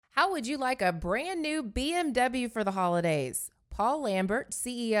How would you like a brand new BMW for the holidays? Paul Lambert,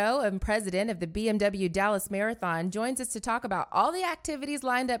 CEO and president of the BMW Dallas Marathon, joins us to talk about all the activities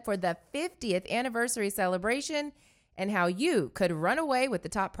lined up for the 50th anniversary celebration and how you could run away with the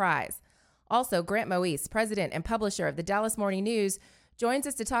top prize. Also, Grant Moise, president and publisher of the Dallas Morning News, joins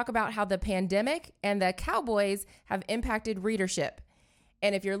us to talk about how the pandemic and the Cowboys have impacted readership.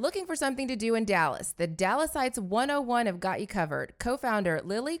 And if you're looking for something to do in Dallas, the Dallasites 101 have got you covered. Co-founder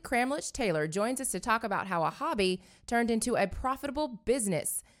Lily Kramlich-Taylor joins us to talk about how a hobby turned into a profitable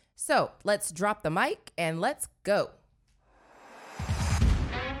business. So let's drop the mic and let's go.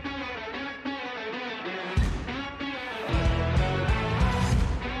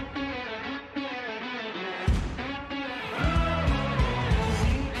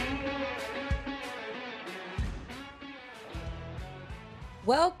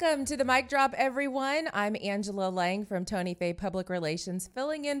 Welcome to the Mic Drop, everyone. I'm Angela Lang from Tony Fay Public Relations,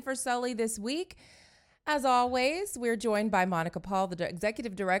 filling in for Sully this week. As always, we're joined by Monica Paul, the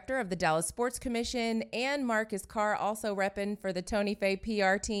Executive Director of the Dallas Sports Commission, and Marcus Carr, also repping for the Tony Fay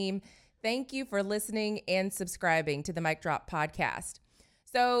PR team. Thank you for listening and subscribing to the Mic Drop podcast.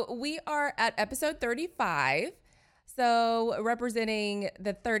 So we are at episode 35. So representing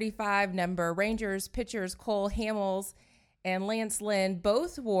the 35 number, Rangers pitchers Cole Hamels and Lance Lynn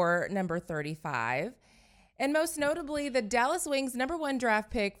both wore number 35. And most notably, the Dallas Wings #1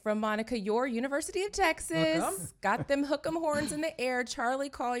 draft pick from Monica, your University of Texas. Got them hook 'em horns in the air. Charlie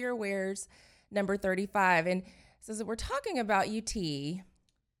Collier wears number 35. And so as we're talking about UT,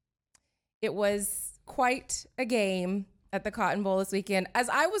 it was quite a game at the Cotton Bowl this weekend. As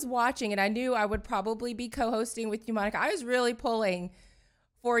I was watching, and I knew I would probably be co-hosting with you, Monica, I was really pulling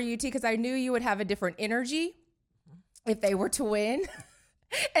for UT because I knew you would have a different energy if they were to win.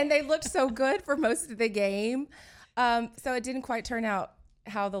 And they looked so good for most of the game. So it didn't quite turn out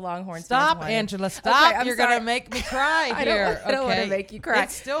how the Longhorns Stop, Angela, stop. Okay, You're going to make me cry here. I don't want to make you cry. It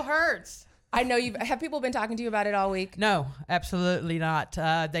still hurts. I know have people been talking to you about it all week? No, absolutely not.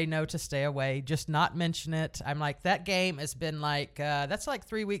 They know to stay away. Just not mention it. I'm like, that game has been like, that's like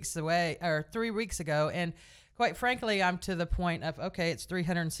 3 weeks away or 3 weeks ago. And quite frankly, I'm to the point of, okay, it's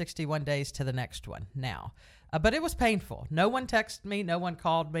 361 days to the next one now. But it was painful. No one texted me. No one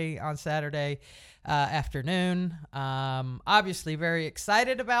called me on Saturday afternoon. Obviously very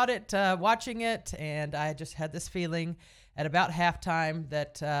excited about it, watching it. And I just had this feeling at about halftime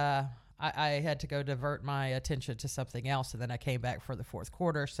that I had to go divert my attention to something else. And then I came back for the fourth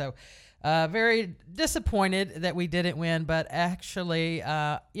quarter. So very disappointed that we didn't win. But actually,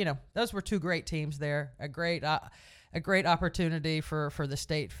 those were two great teams there. A great opportunity for the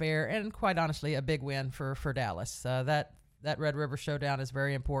state fair, and quite honestly, a big win for Dallas. That Red River Showdown is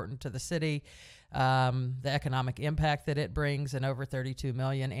very important to the city. The economic impact that it brings, and over $32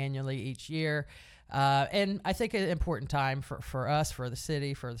 million annually each year. And I think an important time for us, for the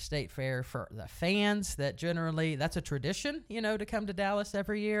city, for the state fair, for the fans that generally, that's a tradition, to come to Dallas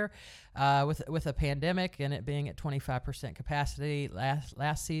every year. With a pandemic and it being at 25% capacity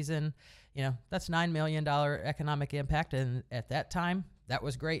last season, that's $9 million economic impact. And at that time, that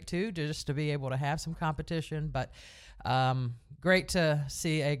was great too, just to be able to have some competition. But great to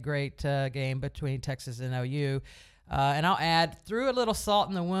see a great game between Texas and OU. And I'll add, threw a little salt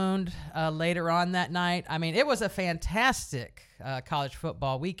in the wound later on that night. I mean, it was a fantastic college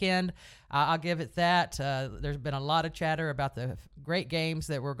football weekend. I'll give it that. There's been a lot of chatter about the great games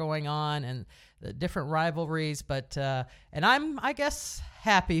that were going on and the different rivalries. But and I'm, I guess,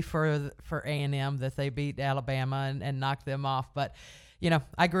 happy for A&M that they beat Alabama and knocked them off. But,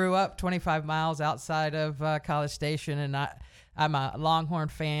 I grew up 25 miles outside of College Station, and I'm a Longhorn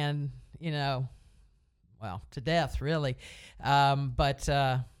fan, well, to death, really. But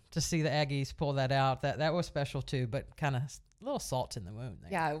to see the Aggies pull that out, that was special too, but kind of a little salt in the wound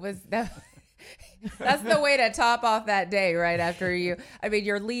there. Yeah, it was. That's the way to top off that day, right after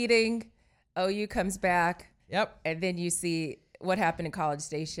you're leading, OU comes back. Yep. And then you see what happened in College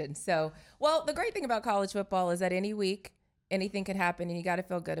Station. So, well, the great thing about college football is that any week, anything can happen, and you got to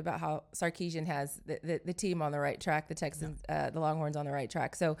feel good about how Sarkisian has the team on the right track, the Texans, the Longhorns on the right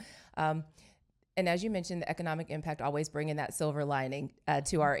track. So, and as you mentioned, the economic impact, always bringing that silver lining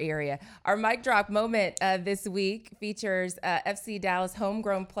to our area. Our mic drop moment this week features FC Dallas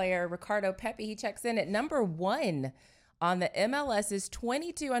homegrown player Ricardo Pepi. He checks in at #1 on the MLS's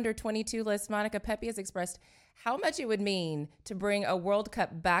 22 under 22 list. Monica, Pepi has expressed how much it would mean to bring a World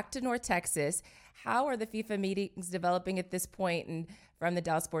Cup back to North Texas. How are the FIFA meetings developing at this point, and from the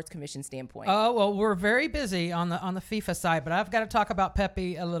Dallas Sports Commission standpoint? Oh, well, we're very busy on the FIFA side, but I've got to talk about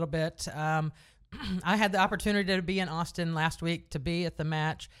Pepi a little bit. I had the opportunity to be in Austin last week, to be at the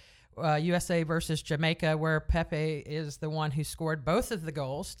match USA versus Jamaica, where Pepe is the one who scored both of the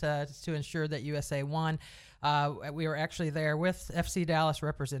goals to ensure that USA won. We were actually there with FC Dallas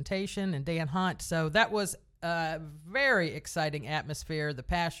representation and Dan Hunt. So that was a very exciting atmosphere, the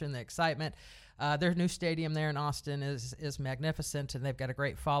passion, the excitement. Their new stadium there in Austin is magnificent, and they've got a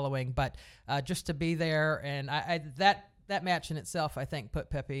great following. But just to be there, and that match in itself, I think, put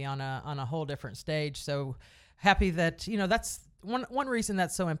Pepe on a whole different stage. So happy that, that's one reason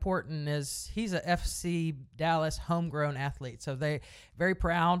that's so important is he's a FC Dallas homegrown athlete. So they very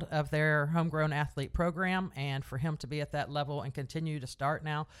proud of their homegrown athlete program, and for him to be at that level and continue to start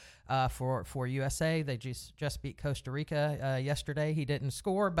now for USA. They just beat Costa Rica yesterday. He didn't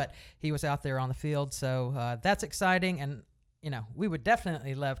score, but he was out there on the field. So that's exciting, and we would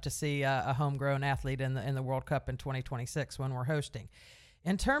definitely love to see a homegrown athlete in the World Cup in 2026 when we're hosting.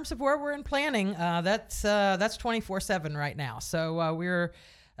 In terms of where we're in planning, that's 24/7 right now. So we're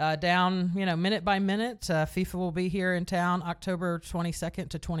down, minute by minute. FIFA will be here in town October 22nd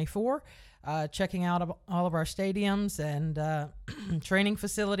to 24, checking out all of our stadiums and training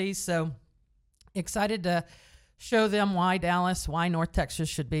facilities. So excited to show them why Dallas, why North Texas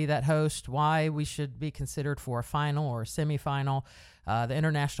should be that host, why we should be considered for a final or a semifinal. The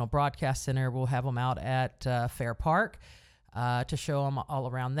International Broadcast Center will have them out at Fair Park. To show them all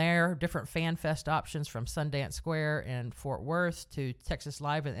around there. Different fan fest options from Sundance Square and Fort Worth to Texas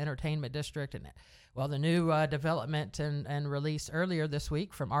Live and Entertainment District. And the new development and release earlier this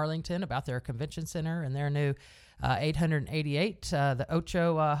week from Arlington about their convention center and their new 888, the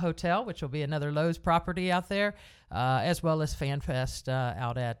Ocho Hotel, which will be another Lowe's property out there, as well as Fan Fest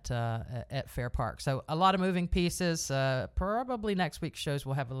out at Fair Park. So a lot of moving pieces. Probably next week's shows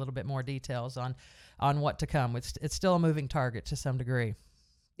will have a little bit more details on what to come. It's still a moving target to some degree.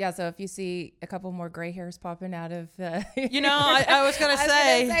 Yeah, so if you see a couple more gray hairs popping out of, I was gonna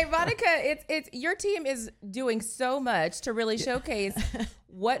say, Monica, it's your team is doing so much to really showcase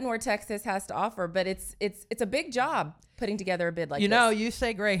what North Texas has to offer, but it's a big job putting together a bid like this. You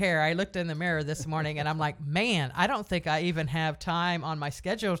say gray hair. I looked in the mirror this morning and I'm like, man, I don't think I even have time on my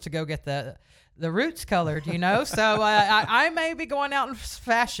schedule to go get the roots colored, so I may be going out in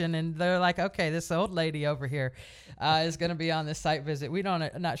fashion, and they're like, okay, this old lady over here is going to be on this site visit.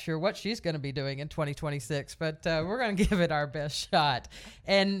 Not sure what she's going to be doing in 2026, but we're going to give it our best shot.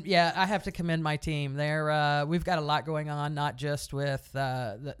 And yeah, I have to commend my team there. We've got a lot going on, not just with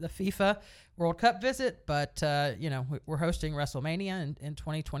the FIFA World Cup visit, but we're hosting WrestleMania in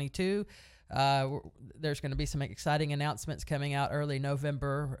 2022. There's going to be some exciting announcements coming out early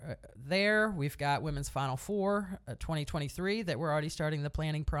November there. We've got Women's Final Four 2023 that we're already starting the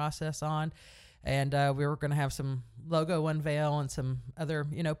planning process on. And we're going to have some logo unveil and some other,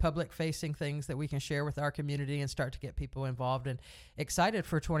 public-facing things that we can share with our community and start to get people involved and excited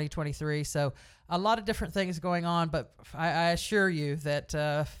for 2023. So a lot of different things going on, but I assure you that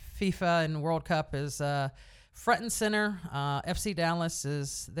FIFA and World Cup is front and center. FC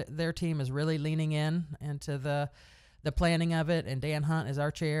Dallas their team is really leaning into the planning of it, and Dan Hunt as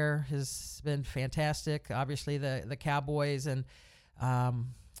our chair has been fantastic. Obviously, the Cowboys and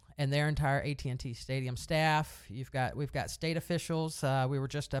their entire AT&T Stadium staff. We've got state officials. We were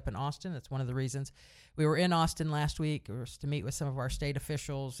just up in Austin. That's one of the reasons we were in Austin last week, was to meet with some of our state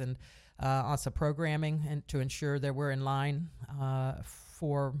officials and on some programming and to ensure that we're in line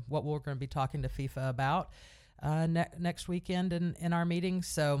for what we're going to be talking to FIFA about next weekend in our meetings.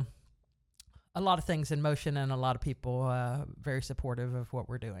 So a lot of things in motion and a lot of people very supportive of what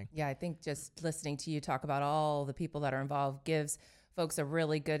we're doing. Yeah, I think just listening to you talk about all the people that are involved gives folks a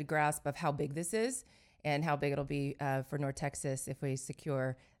really good grasp of how big this is and how big it'll be for North Texas if we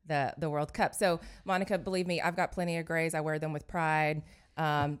secure the World Cup. So Monica, believe me, I've got plenty of grays. I wear them with pride.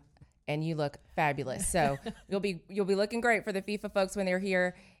 And you look fabulous. So you'll be looking great for the FIFA folks when they're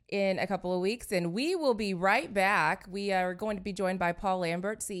here in a couple of weeks. And we will be right back. We are going to be joined by Paul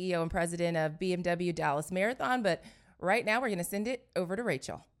Lambert, CEO and president of BMW Dallas Marathon. But right now we're going to send it over to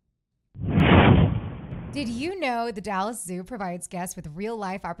Rachel. Did you know the Dallas Zoo provides guests with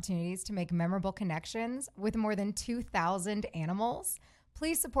real-life opportunities to make memorable connections with more than 2,000 animals?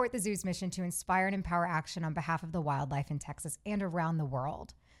 Please support the zoo's mission to inspire and empower action on behalf of the wildlife in Texas and around the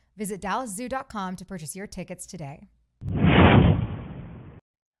world. Visit DallasZoo.com to purchase your tickets today.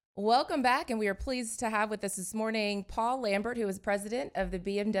 Welcome back, and we are pleased to have with us this morning Paul Lambert, who is president of the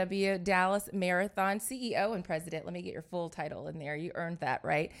BMW Dallas Marathon, CEO and president. Let me get your full title in there. You earned that,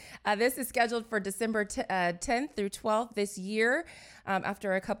 right? This is scheduled for December 10th through 12th this year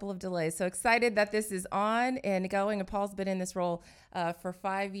after a couple of delays. So excited that this is on and going, and Paul's been in this role for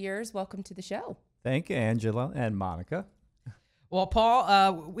 5 years. Welcome to the show. Thank you, Angela and Monica. Well,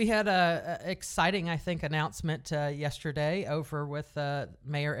 Paul, we had a exciting, I think, announcement yesterday over with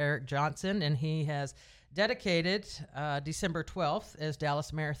Mayor Eric Johnson, and he has dedicated December 12th as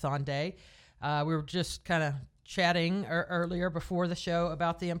Dallas Marathon Day. We were just kind of chatting earlier before the show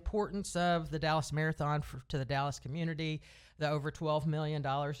about the importance of the Dallas Marathon to the Dallas community, the over $12 million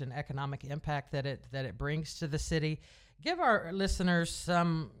in economic impact that it brings to the city. Give our listeners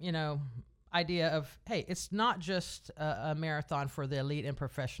some, idea of, hey, it's not just a marathon for the elite and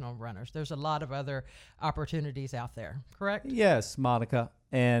professional runners. There's a lot of other opportunities out there, correct? Yes, Monica.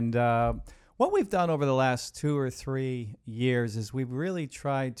 And what we've done over the last 2 or 3 years is we've really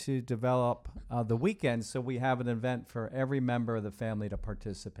tried to develop the weekend so we have an event for every member of the family to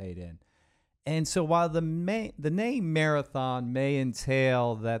participate in. And so while the name marathon may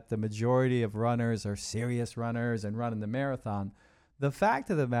entail that the majority of runners are serious runners and running the marathon, the fact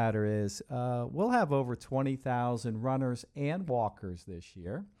of the matter is we'll have over 20,000 runners and walkers this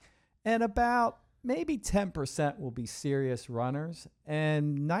year, and about maybe 10% will be serious runners,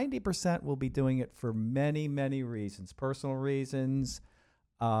 and 90% will be doing it for many, many reasons, personal reasons,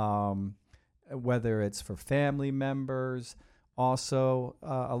 whether it's for family members. Also,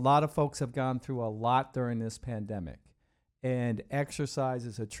 a lot of folks have gone through a lot during this pandemic, and exercise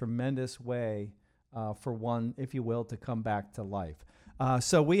is a tremendous way for one, if you will, to come back to life.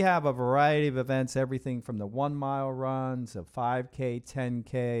 So we have a variety of events, everything from the 1 mile runs, of 5K,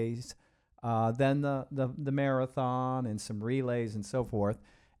 10Ks, then the marathon and some relays and so forth.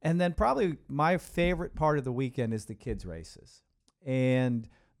 And then probably my favorite part of the weekend is the kids races. And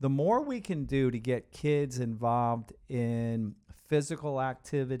the more we can do to get kids involved in physical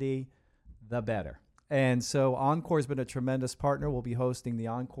activity, the better. And so Encore's been a tremendous partner. We'll be hosting the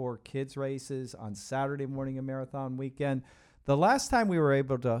Encore Kids Races on Saturday morning and marathon weekend. The last time we were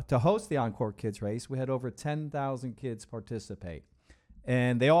able to host the Encore Kids Race, we had over 10,000 kids participate.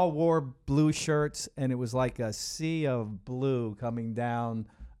 And they all wore blue shirts, and it was like a sea of blue coming down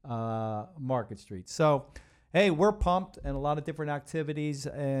Market Street. So, hey, we're pumped, and a lot of different activities.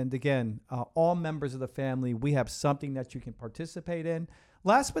 And again, all members of the family, we have something that you can participate in.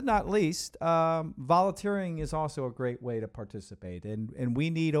 Last but not least, volunteering is also a great way to participate. And we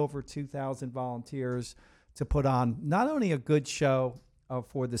need over 2,000 volunteers to put on not only a good show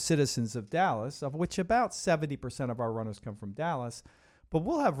for the citizens of Dallas, of which about 70% of our runners come from Dallas, but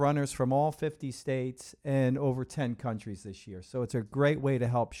we'll have runners from all 50 states and over 10 countries this year. So it's a great way to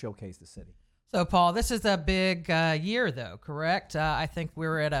help showcase the city. So, Paul, this is a big year, though, correct? I think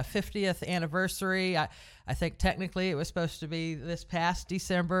we're at a 50th anniversary. I think technically it was supposed to be this past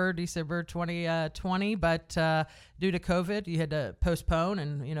December 2020, but due to COVID, you had to postpone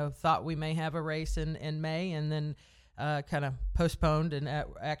and, thought we may have a race in May, and then kind of postponed and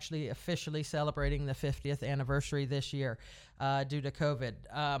actually officially celebrating the 50th anniversary this year due to COVID.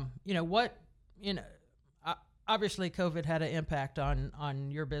 Obviously, COVID had an impact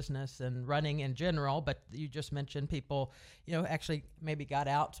on your business and running in general, but you just mentioned people, actually maybe got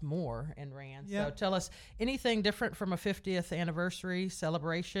out more and ran. Yeah. So tell us anything different from a 50th anniversary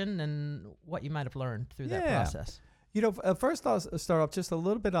celebration and what you might have learned through that process. First I'll start off just a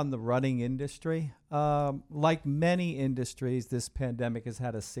little bit on the running industry. Like many industries, this pandemic has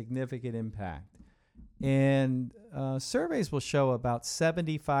had a significant impact. And surveys will show about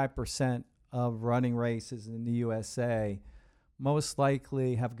 75% of running races in the USA most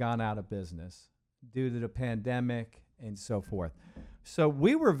likely have gone out of business due to the pandemic and so forth. So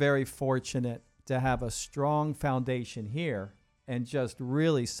we were very fortunate to have a strong foundation here and just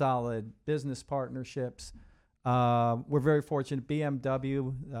really solid business partnerships. We're very fortunate.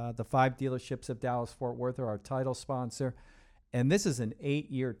 BMW, the 5 dealerships of Dallas-Fort Worth are our title sponsor. And this is an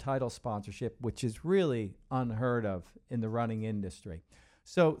 8-year title sponsorship, which is really unheard of in the running industry.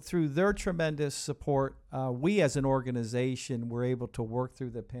 So through their tremendous support, we as an organization were able to work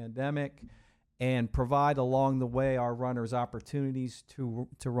through the pandemic and provide along the way our runners opportunities to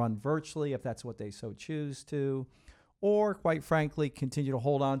run virtually if that's what they so choose to, or quite frankly, continue to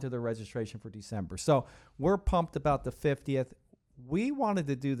hold on to their registration for December. So we're pumped about the 50th. We wanted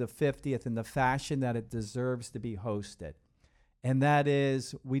to do the 50th in the fashion that it deserves to be hosted. And that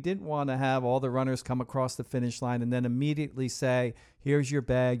is, we didn't want to have all the runners come across the finish line and then immediately say, here's your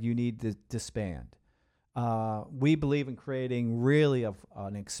bag, you need to disband. We believe in creating really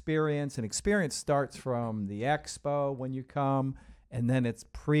an experience. An experience starts from the expo when you come, and then it's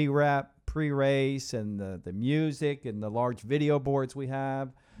pre-rep, pre-race, and the music and the large video boards we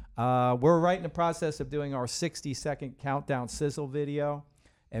have. We're right in the process of doing our 60-second countdown sizzle video,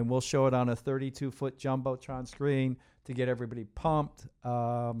 and we'll show it on a 32-foot Jumbotron screen to get everybody pumped.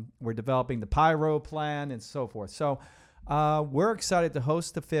 We're developing the pyro plan and so forth. So We're excited to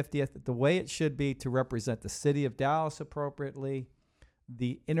host the 50th the way it should be, to represent the city of Dallas appropriately,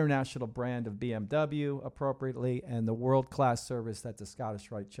 the international brand of BMW appropriately, and the world-class service that the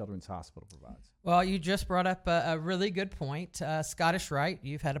Scottish Rite Children's Hospital provides. Well, you just brought up a really good point. Scottish Rite,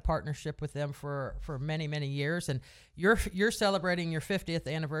 you've had a partnership with them for many, many years, and you're celebrating your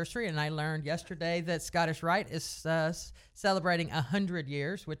 50th anniversary. And I learned yesterday that Scottish Rite is celebrating 100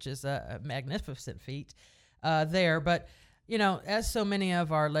 years, which is a magnificent feat there. But as so many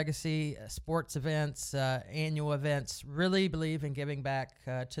of our legacy sports events, annual events, really believe in giving back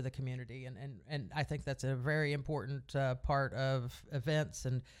to the community, and I think that's a very important part of events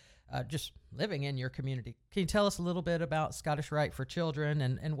and just living in your community. Can you tell us a little bit about Scottish Rite for Children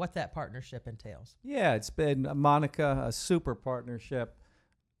and what that partnership entails? Yeah, it's been, Monica, a super partnership.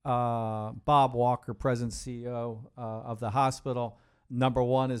 Bob Walker, President CEO of the hospital, number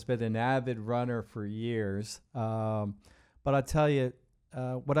one, has been an avid runner for years. But I tell you,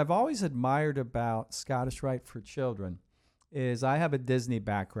 what I've always admired about Scottish Rite for Children is I have a Disney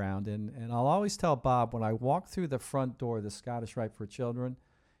background, and I'll always tell Bob, when I walk through the front door of the Scottish Rite for Children,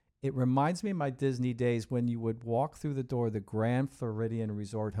 it reminds me of my Disney days when you would walk through the door of the Grand Floridian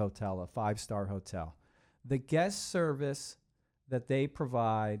Resort Hotel, a 5-star hotel. The guest service that they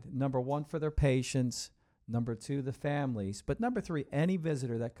provide, number one, for their patients, number two, the families, but number three, any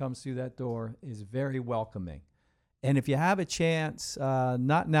visitor that comes through that door is very welcoming. And if you have a chance,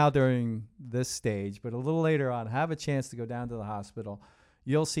 not now during this stage, but a little later on, have a chance to go down to the hospital,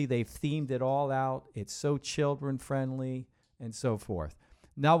 you'll see they've themed it all out. It's so children-friendly and so forth.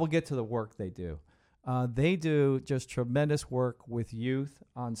 Now we'll get to the work they do. They do just tremendous work with youth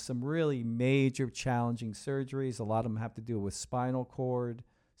on some really major challenging surgeries. A lot of them have to do with spinal cord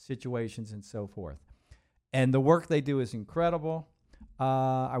situations and so forth. And the work they do is incredible.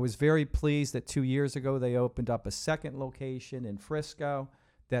 I was very pleased that 2 years ago they opened up a second location in Frisco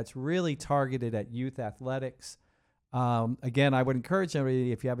that's really targeted at youth athletics. Again, I would encourage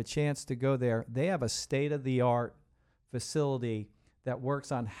everybody, if you have a chance to go there, they have a state-of-the-art facility that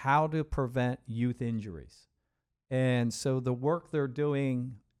works on how to prevent youth injuries. And so the work they're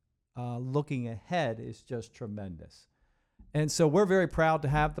doing looking ahead is just tremendous. And so we're very proud to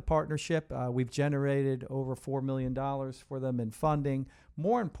have the partnership. We've generated over $4 million for them in funding.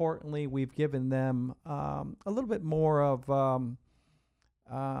 More importantly, we've given them a little bit more of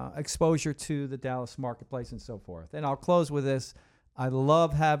exposure to the Dallas marketplace and so forth. And I'll close with this. I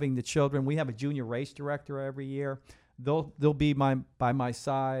love having the children. We have a junior race director every year. They'll be by my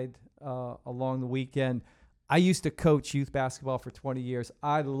side along the weekend. I used to coach youth basketball for 20 years.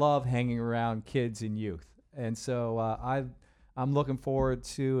 I love hanging around kids and youth. And so I'm looking forward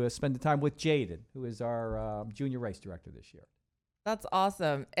to spending time with Jaden, who is our junior race director this year. That's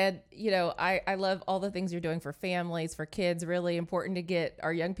awesome. And, I love all the things you're doing for families, for kids. Really important to get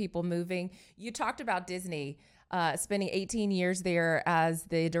our young people moving. You talked about Disney, spending 18 years there as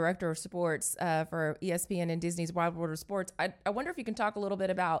the director of sports for ESPN and Disney's Wild World of Sports. I wonder if you can talk a little bit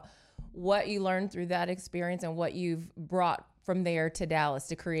about what you learned through that experience and what you've brought from there to Dallas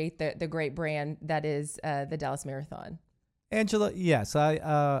to create the great brand that is the Dallas Marathon. Angela, yes,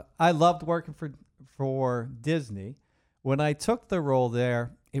 I loved working for Disney. When I took the role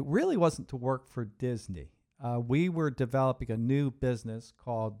there, it really wasn't to work for Disney. We were developing a new business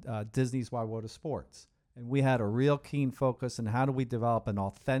called Disney's Wild World of Sports, and we had a real keen focus on how do we develop an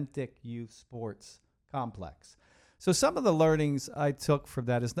authentic youth sports complex. So some of the learnings I took from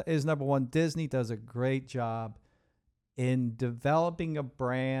that is number one, Disney does a great job in developing a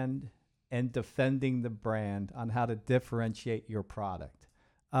brand and defending the brand on how to differentiate your product.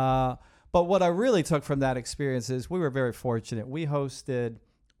 But what I really took from that experience is we were very fortunate. We hosted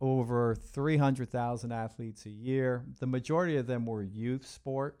over 300,000 athletes a year. The majority of them were youth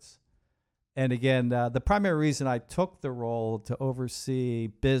sports. And again, the primary reason I took the role to oversee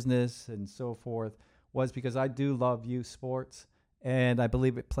business and so forth was because I do love youth sports, and I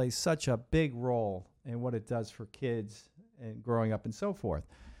believe it plays such a big role in what it does for kids and growing up and so forth.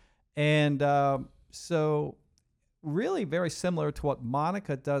 And so really very similar to what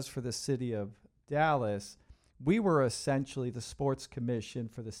Monica does for the city of Dallas, we were essentially the sports commission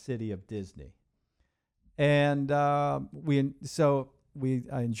for the city of Disney. And I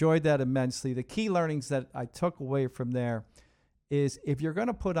enjoyed that immensely. The key learnings that I took away from there is if you're going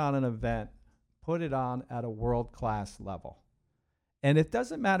to put on an event, put it on at a world-class level. And it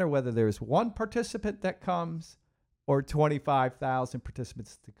doesn't matter whether there's one participant that comes or 25,000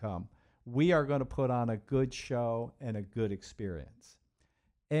 participants to come. We are going to put on a good show and a good experience.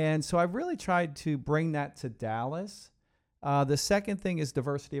 And so I've really tried to bring that to Dallas. The second thing is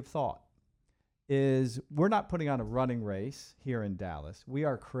diversity of thought. is we're not putting on a running race here in Dallas. We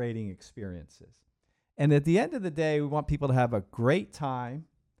are creating experiences. And at the end of the day, we want people to have a great time.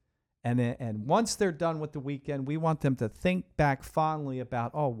 And once they're done with the weekend, we want them to think back fondly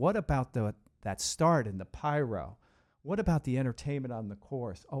about, oh, what about that start and the pyro? What about the entertainment on the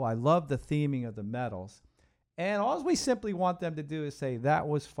course? Oh, I love the theming of the medals. And all we simply want them to do is say, that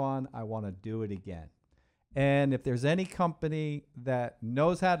was fun. I want to do it again. And if there's any company that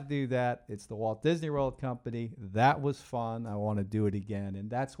knows how to do that, it's the Walt Disney World Company. That was fun. I want to do it again. And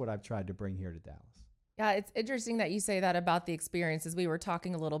that's what I've tried to bring here to Dallas. Yeah, it's interesting that you say that about the experiences. We were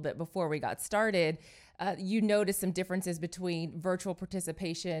talking a little bit before we got started. You noticed some differences between virtual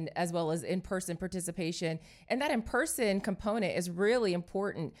participation as well as in-person participation. And that in-person component is really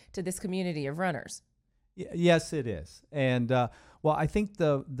important to this community of runners. Yes, it is. And well, I think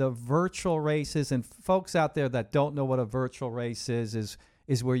the virtual races, and folks out there that don't know what a virtual race is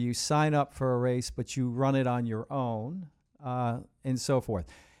where you sign up for a race, but you run it on your own and so forth.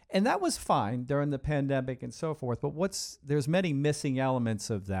 And that was fine during the pandemic and so forth. But there's many missing elements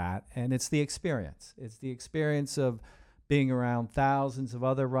of that, and it's the experience. It's the experience of being around thousands of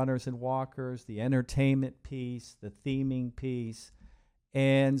other runners and walkers, the entertainment piece, the theming piece.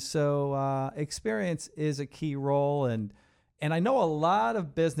 And so experience is a key role. And I know a lot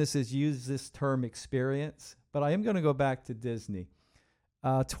of businesses use this term experience, but I am going to go back to Disney.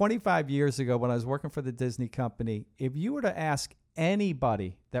 25 years ago, when I was working for the Disney company, if you were to ask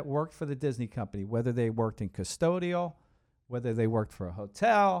anybody that worked for the Disney company, whether they worked in custodial, whether they worked for a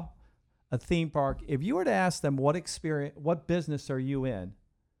hotel, a theme park, if you were to ask them what business are you in,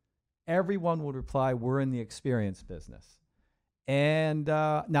 everyone would reply, we're in the experience business. And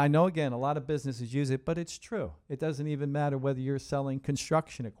now I know, again, a lot of businesses use it, but it's true. It doesn't even matter whether you're selling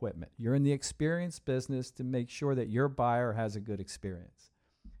construction equipment. You're in the experience business to make sure that your buyer has a good experience.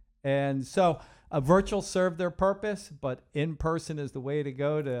 And so virtual served their purpose, but in person is the way to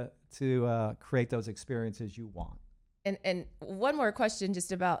go to create those experiences you want. And one more question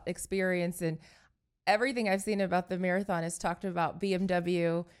just about experience, and everything I've seen about the marathon is talked about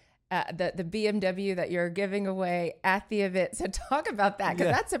BMW, the BMW that you're giving away at the event. So talk about that,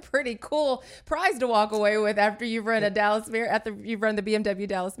 because that's a pretty cool prize to walk away with after you've run you've run the BMW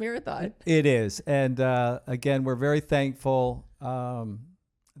Dallas Marathon. It is, and again, we're very thankful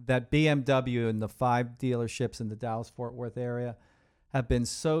that BMW and the 5 dealerships in the Dallas-Fort Worth area have been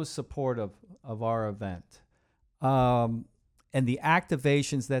so supportive of our event. And the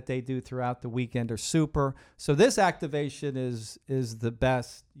activations that they do throughout the weekend are super. So this activation is the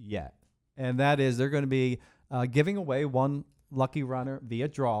best yet. And that is they're going to be giving away one lucky runner via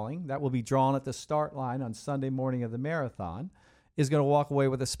drawing. That will be drawn at the start line on Sunday morning of the marathon, is going to walk away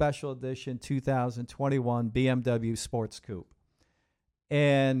with a special edition 2021 BMW Sports Coupe.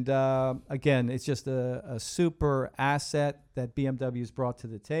 And again, it's just a super asset that BMW's brought to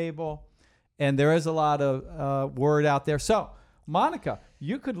the table. And there is a lot of word out there. So, Monica,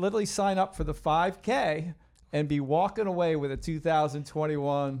 you could literally sign up for the 5K and be walking away with a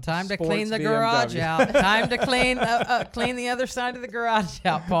 2021 Time to sports clean the BMW. garage out. Time to clean the other side of the garage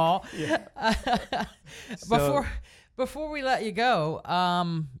out, Paul. Yeah. Before we let you go,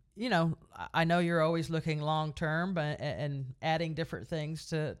 I know you're always looking long term and adding different things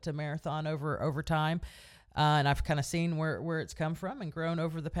to marathon over time. And I've kind of seen where it's come from and grown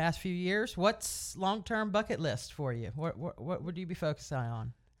over the past few years. What's long-term bucket list for you? What would you be focusing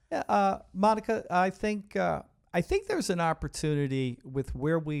on? Yeah, Monica, I think there's an opportunity with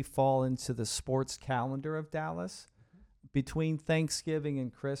where we fall into the sports calendar of Dallas between Thanksgiving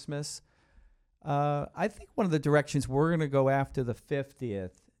and Christmas. I think one of the directions we're going to go after the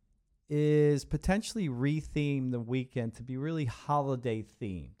 50th is potentially retheme the weekend to be really holiday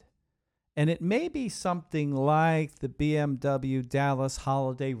themed. And it may be something like the BMW Dallas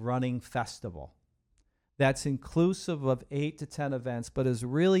Holiday Running Festival that's inclusive of 8 to 10 events, but is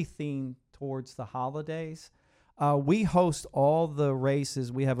really themed towards the holidays. We host all the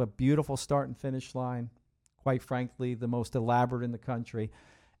races. We have a beautiful start and finish line, quite frankly, the most elaborate in the country.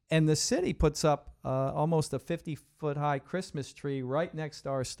 And the city puts up almost a 50-foot high Christmas tree right next to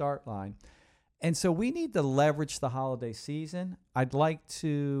our start line. And so we need to leverage the holiday season. I'd like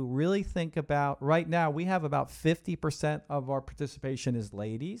to really think about, right now we have about 50% of our participation is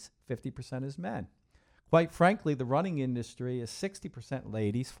ladies, 50% is men. Quite frankly, the running industry is 60%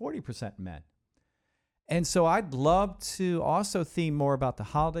 ladies, 40% men. And so I'd love to also theme more about the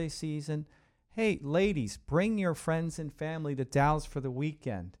holiday season. Hey, ladies, bring your friends and family to Dallas for the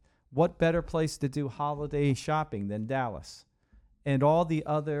weekend. What better place to do holiday shopping than Dallas? And all the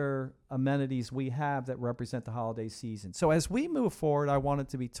other amenities we have that represent the holiday season. So as we move forward, I want it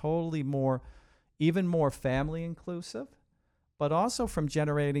to be totally more even more family inclusive, but also from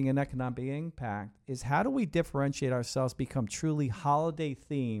generating an economic impact, is how do we differentiate ourselves, become truly holiday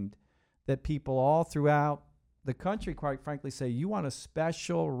themed, that people all throughout the country, quite frankly, say, you want a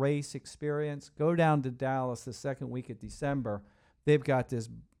special race experience, go down to Dallas the second week of December. They've got this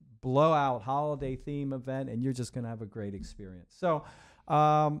blowout holiday theme event, and you're just going to have a great experience. So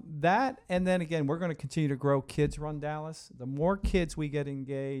that, and then again, we're going to continue to grow Kids Run Dallas. The more kids we get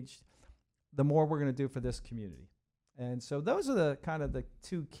engaged, the more we're going to do for this community. And so those are the kind of the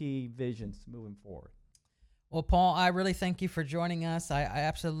two key visions moving forward. Well, Paul, I really thank you for joining us. I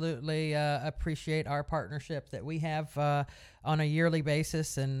absolutely appreciate our partnership that we have on a yearly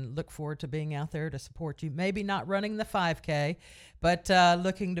basis, and look forward to being out there to support you. Maybe not running the 5K, but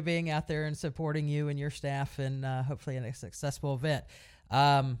looking to being out there and supporting you and your staff, and hopefully in a successful event.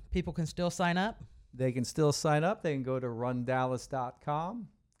 People can still sign up? They can still sign up. They can go to rundallas.com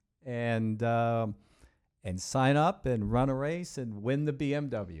and sign up and run a race and win the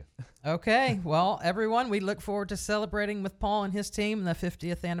BMW. Okay. Well, everyone, we look forward to celebrating with Paul and his team the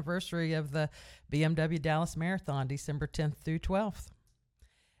 50th anniversary of the BMW Dallas Marathon, December 10th through 12th.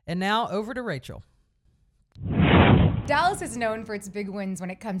 And now over to Rachel. Dallas is known for its big wins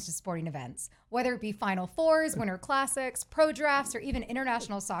when it comes to sporting events, whether it be Final Fours, Winter Classics, pro drafts, or even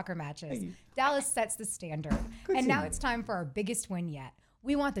international soccer matches. Dallas sets the standard. And now it's time for our biggest win yet.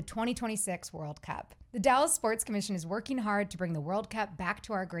 We want the 2026 World Cup. The Dallas Sports Commission is working hard to bring the World Cup back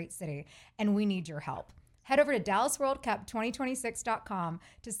to our great city, and we need your help. Head over to DallasWorldCup2026.com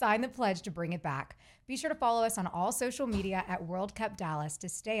to sign the pledge to bring it back. Be sure to follow us on all social media at World Cup Dallas to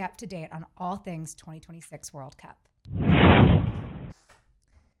stay up to date on all things 2026 World Cup.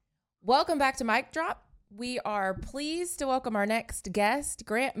 Welcome back to Mic Drop. We are pleased to welcome our next guest,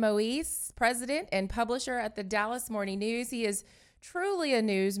 Grant Moise, president and publisher at the Dallas Morning News. He is truly a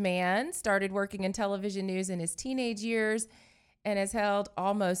newsman, started working in television news in his teenage years, and has held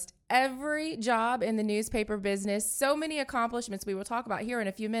almost every job in the newspaper business. So many accomplishments we will talk about here in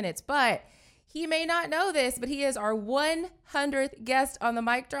a few minutes, but he may not know this, but he is our 100th guest on the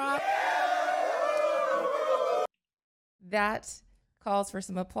Mic Drop. That calls for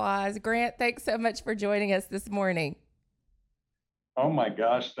some applause. Grant, thanks so much for joining us this morning. Oh my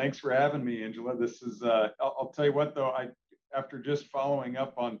gosh, thanks for having me, Angela. This is, I'll tell you what though, after just following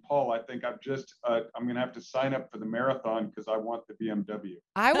up on Paul, I think I'm going to have to sign up for the marathon because I want the BMW.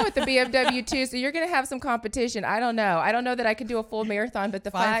 I want the BMW too. So you're going to have some competition. I don't know that I can do a full marathon, but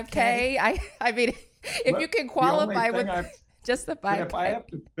the 5K, I mean, if you can qualify with just the 5K. If I have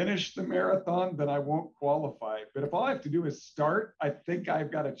to finish the marathon, then I won't qualify. But if all I have to do is start, I think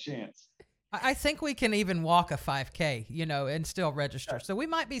I've got a chance. I think we can even walk a 5K, and still register. So we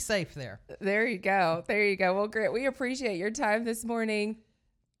might be safe there. There you go. Well, Grant, we appreciate your time this morning.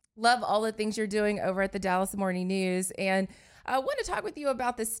 Love all the things you're doing over at the Dallas Morning News. And I want to talk with you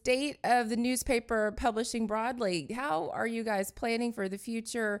about the state of the newspaper publishing broadly. How are you guys planning for the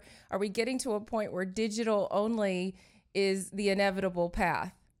future? Are we getting to a point where digital only is the inevitable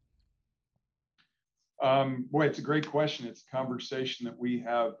path? Boy, it's a great question. It's a conversation that we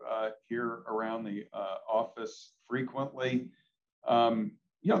have here around the office frequently.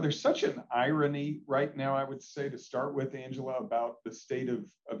 There's such an irony right now, I would say, to start with, Angela, about the state of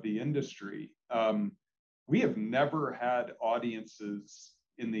the industry. We have never had audiences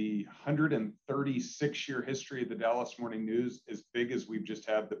in the 136-year history of the Dallas Morning News as big as we've just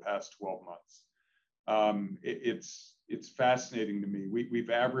had the past 12 months. It's fascinating to me. We've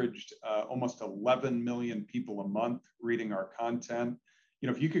averaged almost 11 million people a month reading our content.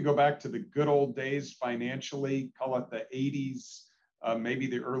 If you could go back to the good old days financially, call it the 80s, maybe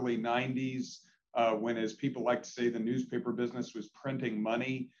the early 90s, when, as people like to say, the newspaper business was printing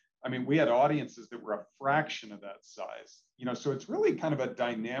money. I mean, we had audiences that were a fraction of that size. So it's really kind of a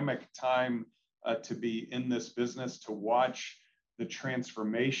dynamic time to be in this business, to watch the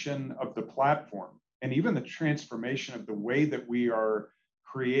transformation of the platform. And even the transformation of the way that we are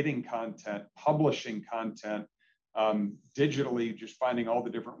creating content, publishing content, digitally, just finding all the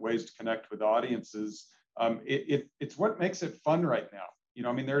different ways to connect with audiences. It's what makes it fun right now.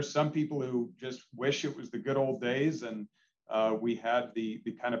 There's some people who just wish it was the good old days and we had the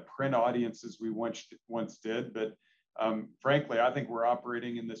kind of print audiences we once did. But frankly, I think we're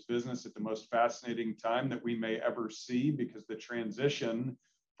operating in this business at the most fascinating time that we may ever see, because the transition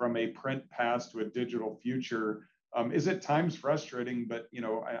from a print past to a digital future is at times frustrating, but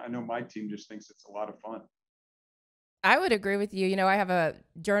I know my team just thinks it's a lot of fun. I would agree with you. I have a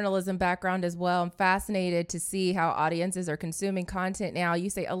journalism background as well. I'm fascinated to see how audiences are consuming content now.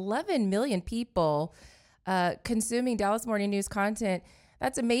 You say 11 million people consuming Dallas Morning News content.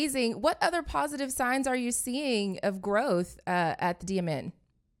 That's amazing. What other positive signs are you seeing of growth at the DMN?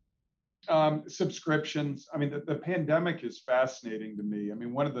 Subscriptions. I mean, the pandemic is fascinating to me. I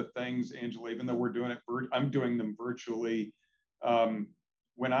mean, one of the things, Angela, even though we're doing it, I'm doing them virtually.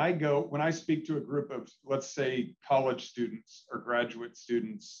 When I speak to a group of, let's say, college students or graduate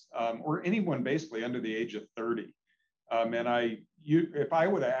students, or anyone basically under the age of 30, if I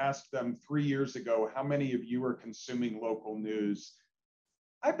would have asked them 3 years ago, how many of you are consuming local news?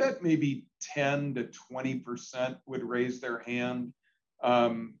 I bet maybe 10 to 20% would raise their hand.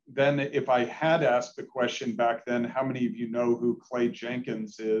 Then if I had asked the question back then, how many of you know who Clay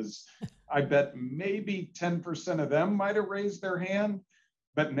Jenkins is? I bet maybe 10% of them might have raised their hand.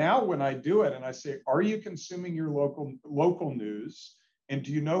 But now when I do it and I say, are you consuming your local news? And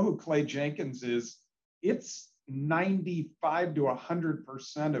do you know who Clay Jenkins is? It's 95 to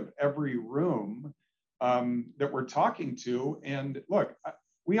 100% of every room that we're talking to. And look,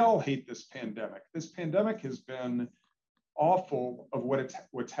 we all hate this pandemic. This pandemic has been awful of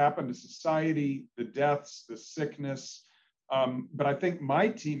what's happened to society, the deaths, the sickness. But I think my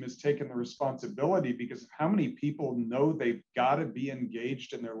team has taken the responsibility because of how many people know they've got to be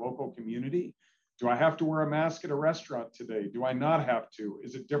engaged in their local community. Do I have to wear a mask at a restaurant today? Do I not have to?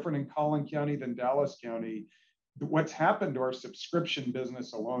 Is it different in Collin County than Dallas County? What's happened to our subscription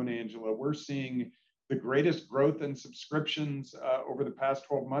business alone, Angela, we're seeing the greatest growth in subscriptions over the past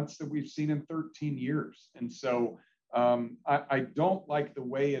 12 months that we've seen in 13 years. And so I don't like the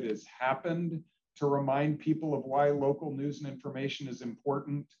way it has happened to remind people of why local news and information is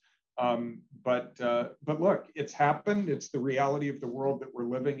important. But look, it's happened. It's the reality of the world that we're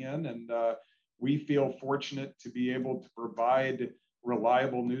living in. And we feel fortunate to be able to provide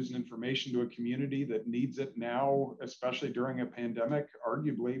reliable news and information to a community that needs it now, especially during a pandemic,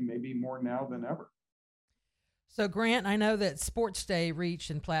 arguably maybe more now than ever. So, Grant, I know that Sports Day reach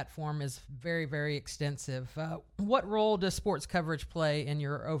and platform is very, very extensive. What role does sports coverage play in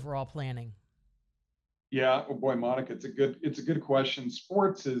your overall planning? Yeah, oh boy, Monica, it's a good question.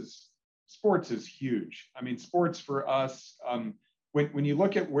 Sports is huge. I mean, sports for us. When you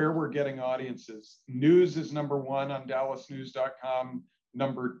look at where we're getting audiences, news is number one on DallasNews.com.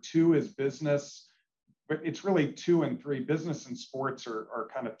 Number two is business. But it's really 2 and 3. Business and sports are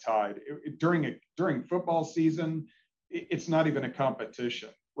kind of tied. During football season, it's not even a competition.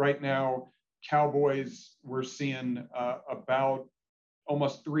 Right now, Cowboys, we're seeing about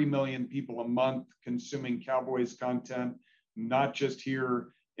almost 3 million people a month consuming Cowboys content, not just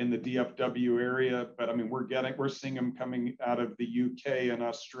here in the DFW area, but I mean, we're seeing them coming out of the UK and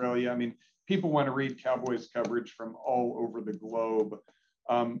Australia. I mean, people want to read Cowboys coverage from all over the globe.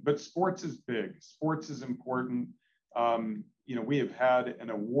 But sports is big. Sports is important. We have had an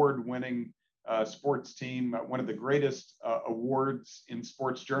award-winning sports team. One of the greatest awards in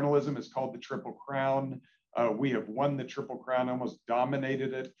sports journalism is called the Triple Crown. We have won the Triple Crown, almost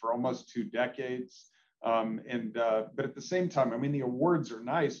dominated it for almost 2 decades. But at the same time, I mean, the awards are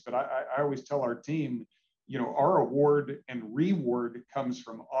nice, but I always tell our team, our award and reward comes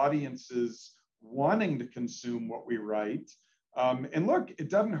from audiences wanting to consume what we write. And look, it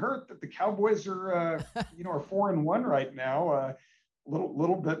doesn't hurt that the Cowboys are, are 4-1 right now, a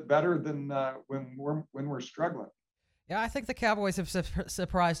little bit better than when we're struggling. Yeah, I think the Cowboys have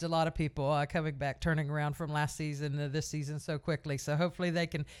surprised a lot of people coming back, turning around from last season to this season so quickly. So hopefully they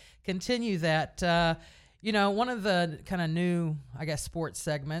can continue that. One of the kind of new, I guess, sports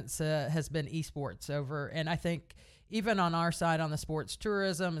segments has been eSports over. And I think even on our side, on the sports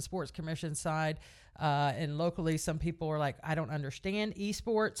tourism and sports commission side, and locally, some people are like, I don't understand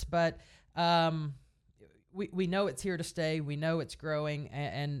eSports, but we know it's here to stay. We know it's growing,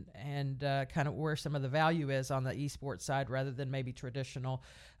 and kind of where some of the value is on the eSports side rather than maybe traditional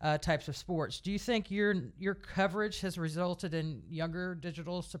types of sports. Do you think your coverage has resulted in younger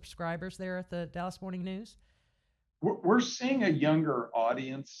digital subscribers there at the Dallas Morning News? We're seeing a younger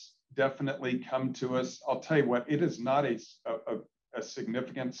audience definitely come to us. I'll tell you what, it is not a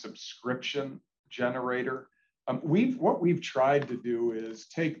significant subscription generator. What we've tried to do is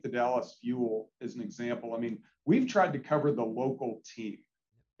take the Dallas Fuel as an example. I mean, we've tried to cover the local team.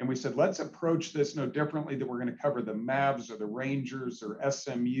 And we said, let's approach this no differently than we're going to cover the Mavs or the Rangers or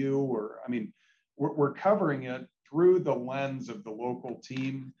SMU, we're covering it through the lens of the local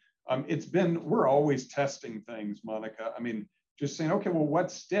team. We're always testing things, Monica. I mean, just saying, okay, well, what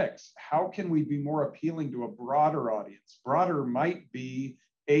sticks? How can we be more appealing to a broader audience? Broader might be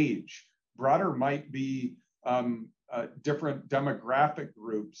age. Broader might be different demographic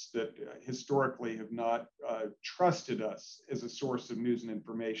groups that historically have not trusted us as a source of news and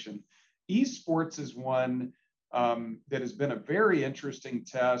information. Esports is one that has been a very interesting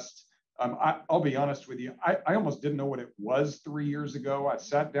test. I'll be honest with you, I almost didn't know what it was 3 years ago. I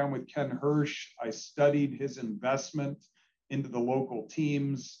sat down with Ken Hirsch. I studied his investment into the local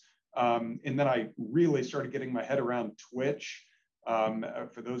teams. And then I really started getting my head around Twitch.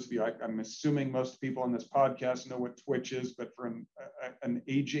 For those of you, I'm assuming most people on this podcast know what Twitch is, but for an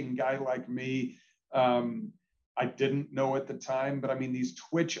aging guy like me, I didn't know at the time. But I mean, these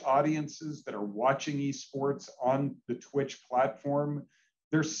Twitch audiences that are watching esports on the Twitch platform,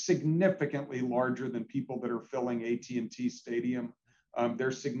 they're significantly larger than people that are filling AT&T Stadium.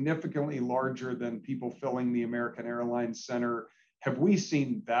 They're significantly larger than people filling the American Airlines Center. Have we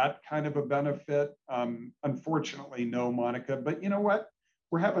seen that kind of a benefit? Unfortunately, no, Monica. But you know what?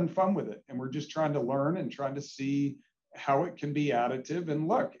 We're having fun with it, and we're just trying to learn and trying to see how it can be additive. And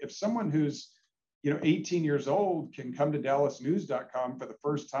look, if someone who's 18 years old can come to DallasNews.com for the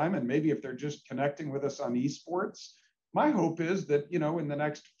first time, and maybe if they're just connecting with us on esports, my hope is that, in the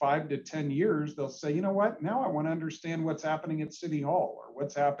next 5 to 10 years, they'll say, you know what, now I want to understand what's happening at City Hall, or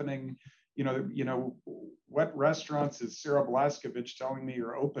what's happening, what restaurants is Sarah Blaskovich telling me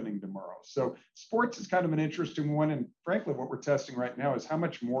are opening tomorrow. So sports is kind of an interesting one. And frankly, what we're testing right now is how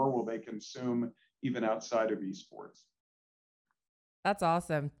much more will they consume even outside of esports. That's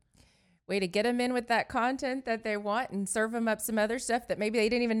awesome. Way to get them in with that content that they want and serve them up some other stuff that maybe they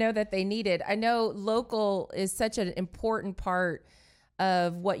didn't even know that they needed. I know local is such an important part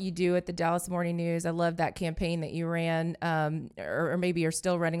of what you do at the Dallas Morning News. I love that campaign that you ran, or maybe you're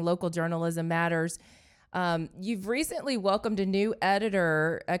still running. Local Journalism Matters. You've recently welcomed a new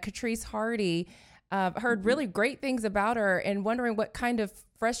editor, Catrice Hardy. Heard really great things about her and wondering what kind of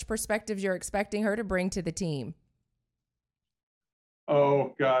fresh perspectives you're expecting her to bring to the team.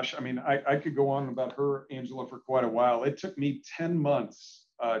 Oh, gosh. I mean, I could go on about her, Angela, for quite a while. It took me 10 months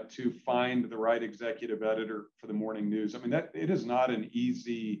to find the right executive editor for the morning news. I mean, it is not an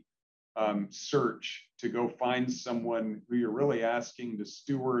easy search to go find someone who you're really asking to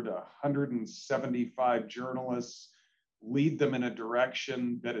steward 175 journalists, lead them in a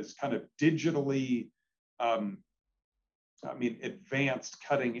direction that is kind of digitally, advanced,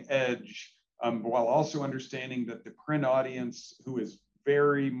 cutting edge, while also understanding that the print audience, who is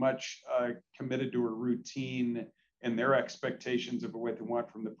very much committed to a routine and their expectations of what they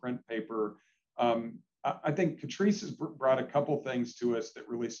want from the print paper. I think Catrice has brought a couple things to us that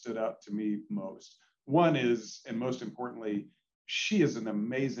really stood out to me most. One is, and most importantly, she is an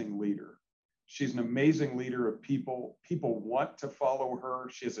amazing leader. She's an amazing leader of people. People want to follow her.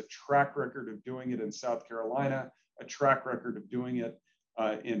 She has a track record of doing it in South Carolina, a track record of doing it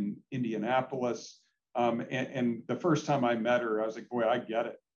in Indianapolis. And the first time I met her, I was like, boy, I get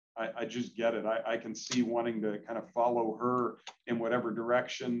it. I just get it. I can see wanting to kind of follow her in whatever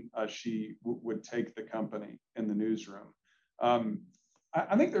direction she would take the company in the newsroom.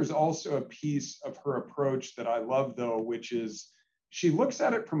 I think there's also a piece of her approach that I love, though, which is she looks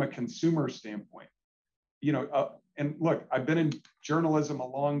at it from a consumer standpoint. And look, I've been in journalism a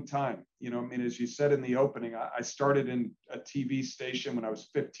long time. As you said in the opening, I started in a TV station when I was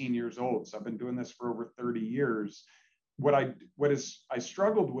 15 years old. So I've been doing this for over 30 years. What I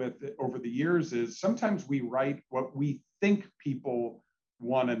struggled with over the years is sometimes we write what we think people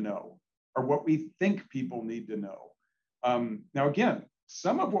want to know or what we think people need to know. Now, again,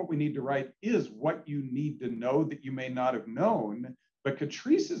 some of what we need to write is what you need to know that you may not have known. But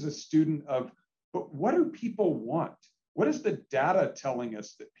Catrice is a student of, but what do people want? What is the data telling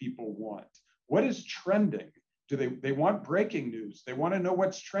us that people want? What is trending? Do they want breaking news? They want to know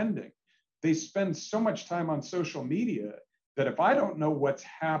what's trending. They spend so much time on social media that if I don't know what's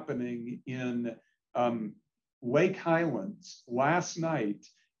happening in Lake Highlands last night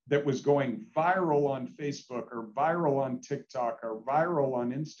that was going viral on Facebook or viral on TikTok or viral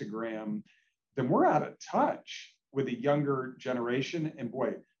on Instagram, then we're out of touch with a younger generation. And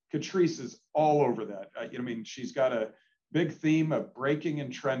boy, Catrice is all over that. She's got a big theme of breaking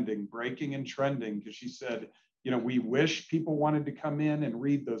and trending, because she said, we wish people wanted to come in and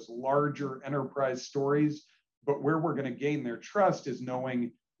read those larger enterprise stories, but where we're going to gain their trust is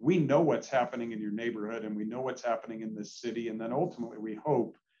knowing we know what's happening in your neighborhood and we know what's happening in this city. And then ultimately we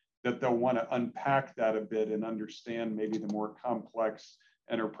hope that they'll want to unpack that a bit and understand maybe the more complex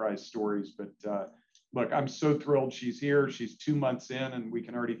enterprise stories. But look, I'm so thrilled she's here. She's 2 months in and we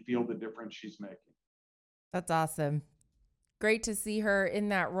can already feel the difference she's making. That's awesome. Great to see her in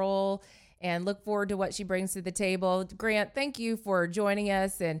that role and look forward to what she brings to the table. Grant, thank you for joining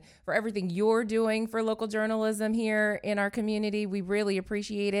us and for everything you're doing for local journalism here in our community. We really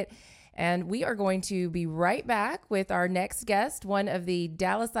appreciate it. And we are going to be right back with our next guest, one of the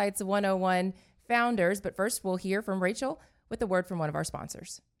Dallasites 101 founders. But first, we'll hear from Rachel with a word from one of our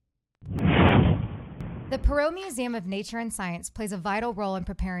sponsors. The Perot Museum of Nature and Science plays a vital role in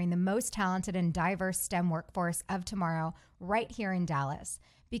preparing the most talented and diverse STEM workforce of tomorrow right here in Dallas.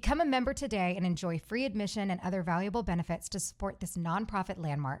 Become a member today and enjoy free admission and other valuable benefits to support this nonprofit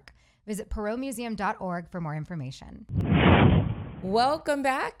landmark. Visit perotmuseum.org for more information. Welcome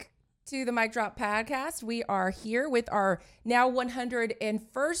back to the Mic Drop podcast. We are here with our now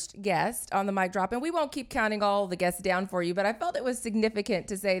 101st guest on the Mic Drop, and we won't keep counting all the guests down for you, but I felt it was significant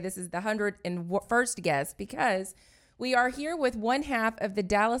to say this is the 101st guest because we are here with one half of the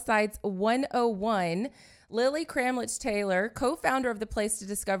Dallasites 101, Lily Kramlich-Taylor, co-founder of the place to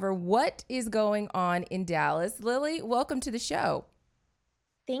discover what is going on in Dallas. Lily, welcome to the show.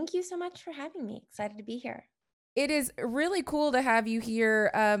 Thank you so much for having me. Excited to be here. It is really cool to have you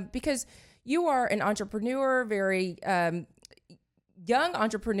here because you are an entrepreneur, very young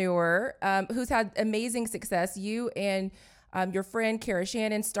entrepreneur who's had amazing success. You and your friend Kara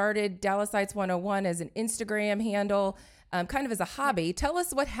Shannon started Dallasites 101 as an Instagram handle, kind of as a hobby. Tell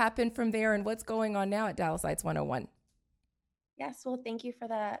us what happened from there and what's going on now at Dallasites 101. Yes, well, thank you for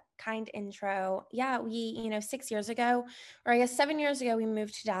the kind intro. Yeah, we, 6 years ago, or I guess 7 years ago, we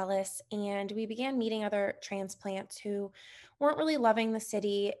moved to Dallas and we began meeting other transplants who weren't really loving the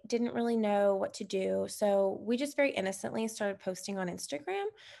city, didn't really know what to do. So we just very innocently started posting on Instagram.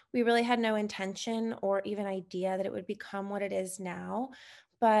 We really had no intention or even idea that it would become what it is now.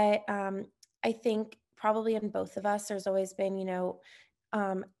 But I think probably in both of us, there's always been,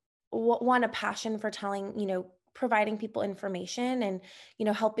 a passion for telling, providing people information and,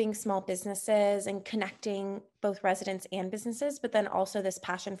 helping small businesses and connecting both residents and businesses, but then also this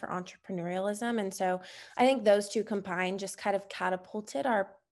passion for entrepreneurialism. And so I think those two combined just kind of catapulted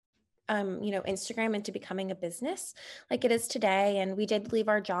our Instagram into becoming a business like it is today. And we did leave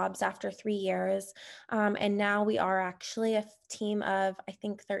our jobs after 3 years. And now we are actually a team of, I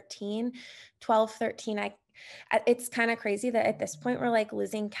think, 12, 13. It's kind of crazy that at this point we're like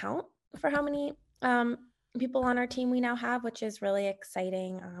losing count for how many people on our team we now have, which is really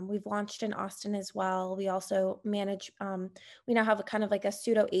exciting. We've launched in Austin as well. We also manage, we now have a kind of like a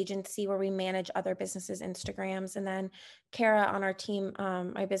pseudo agency where we manage other businesses' Instagrams. And then Kara on our team,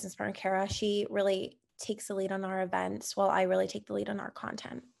 my business partner, Kara, she really takes the lead on our events while I really take the lead on our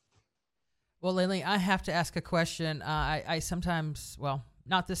content. Well, Lily, I have to ask a question. I sometimes, well,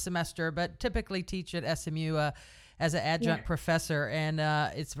 not this semester, but typically teach at SMU as an adjunct professor, and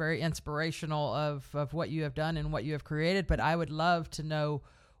it's very inspirational of what you have done and what you have created. But I would love to know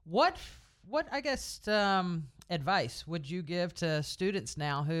what I guess advice would you give to students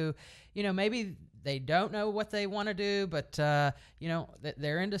now who, maybe they don't know what they want to do, but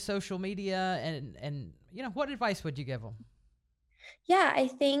they're into social media, and what advice would you give them? Yeah, I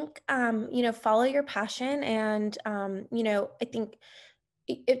think follow your passion, and I think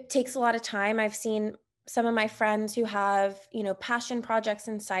it takes a lot of time. I've seen some of my friends who have, passion projects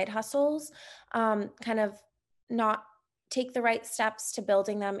and side hustles, kind of not take the right steps to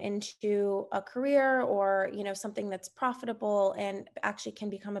building them into a career or, something that's profitable and actually can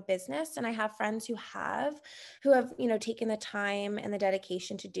become a business. And I have friends who have, taken the time and the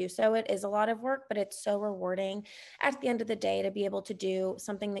dedication to do so. It is a lot of work, but it's so rewarding at the end of the day to be able to do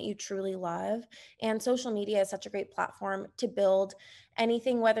something that you truly love. And social media is such a great platform to build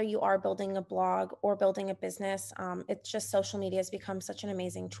anything, whether you are building a blog or building a business. It's just social media has become such an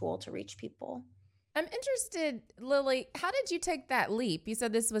amazing tool to reach people. I'm interested, Lily, how did you take that leap? You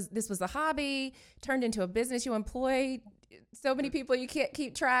said this was a hobby, turned into a business. You employ so many people you can't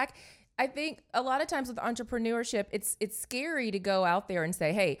keep track. I think a lot of times with entrepreneurship, it's scary to go out there and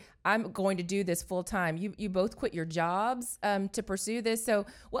say, hey, I'm going to do this full time. You both quit your jobs to pursue this. So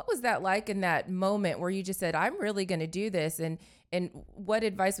what was that like in that moment where you just said, I'm really going to do this? And what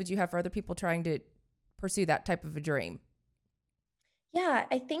advice would you have for other people trying to pursue that type of a dream? Yeah,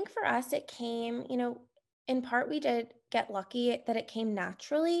 I think for us, it came, in part, we did get lucky that it came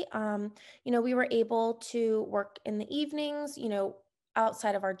naturally. We were able to work in the evenings,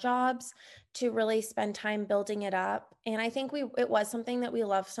 outside of our jobs to really spend time building it up. And I think it was something that we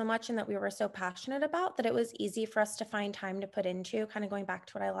loved so much and that we were so passionate about that it was easy for us to find time to put into, kind of going back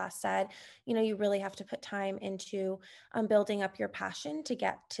to what I last said. You really have to put time into building up your passion to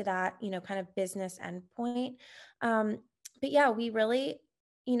get to that, kind of business endpoint. But yeah, we really,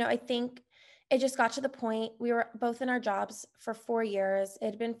 I think it just got to the point we were both in our jobs for 4 years. It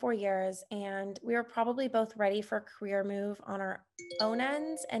had been 4 years and we were probably both ready for a career move on our own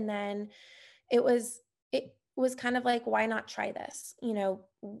ends. And then it was kind of like, why not try this?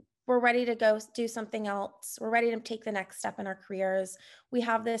 We're ready to go do something else. We're ready to take the next step in our careers. We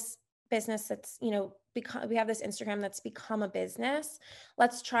have this business that's, we have this Instagram that's become a business.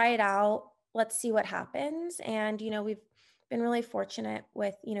 Let's try it out. Let's see what happens. And, we've been really fortunate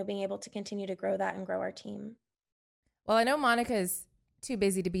with, being able to continue to grow that and grow our team. Well, I know Monica is too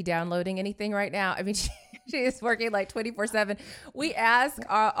busy to be downloading anything right now. I mean, she is working like 24/7. We ask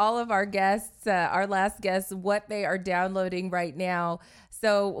all of our guests, our last guests, what they are downloading right now.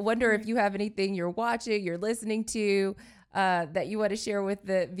 So wonder if you have anything you're watching, you're listening to, that you want to share with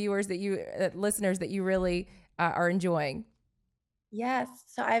the viewers listeners that you really are enjoying. Yes.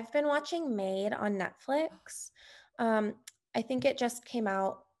 So I've been watching Made on Netflix. I think it just came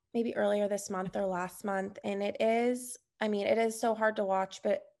out maybe earlier this month or last month. And it is so hard to watch,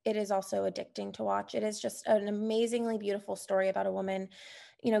 but it is also addicting to watch. It is just an amazingly beautiful story about a woman,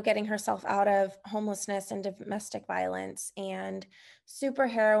 getting herself out of homelessness and domestic violence, and super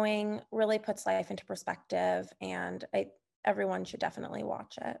harrowing, really puts life into perspective. And everyone should definitely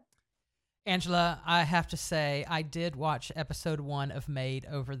watch it. Angela, I have to say, I did watch episode 1 of Made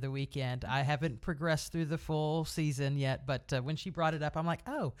over the weekend. I haven't progressed through the full season yet, but when she brought it up, I'm like,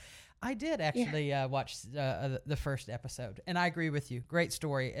 oh, I did actually watch the first episode. And I agree with you. Great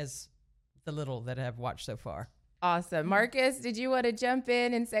story, as the little that I've watched so far. Awesome. Marcus, did you want to jump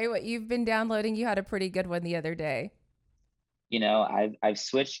in and say what you've been downloading? You had a pretty good one the other day. I've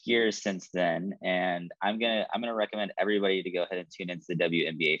switched gears since then, and I'm gonna recommend everybody to go ahead and tune into the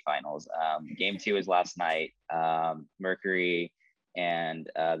WNBA finals. Game 2 is last night. Mercury and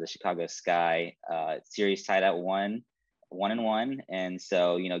the Chicago Sky series tied at 1-1, and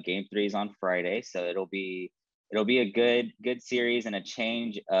so Game 3 is on Friday, so it'll be a good series and a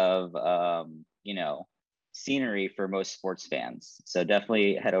change of scenery for most sports fans. So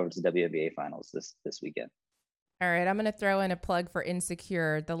definitely head over to WNBA finals this weekend. All right, I'm going to throw in a plug for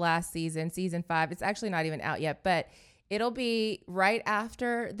Insecure, the last season, season 5. It's actually not even out yet, but it'll be right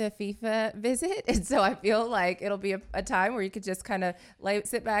after the FIFA visit. And so I feel like it'll be a time where you could just kind of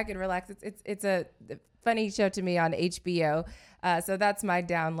sit back and relax. It's a funny show to me on HBO. So that's my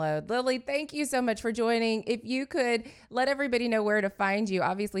download. Lily, thank you so much for joining. If you could let everybody know where to find you,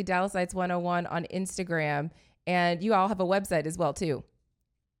 obviously Dallasites 101 on Instagram, and you all have a website as well too.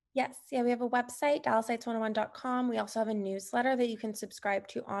 Yes. Yeah, we have a website, Dallasites101.com. We also have a newsletter that you can subscribe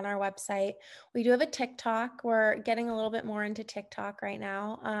to on our website. We do have a TikTok. We're getting a little bit more into TikTok right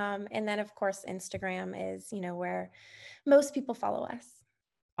now. And then, of course, Instagram is, where most people follow us.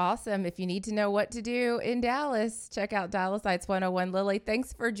 Awesome. If you need to know what to do in Dallas, check out Dallasites 101. Lily,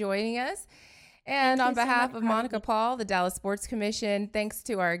 thanks for joining us. And on behalf of Monica Paul, the Dallas Sports Commission, thanks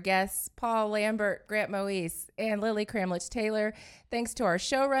to our guests, Paul Lambert, Grant Moise, and Lily Kramlich-Taylor. Thanks to our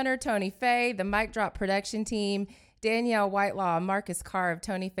showrunner, Tony Fay, the Mic Drop production team, Danielle Whitelaw, and Marcus Carr of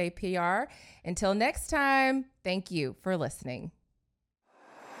Tony Fay PR. Until next time, thank you for listening.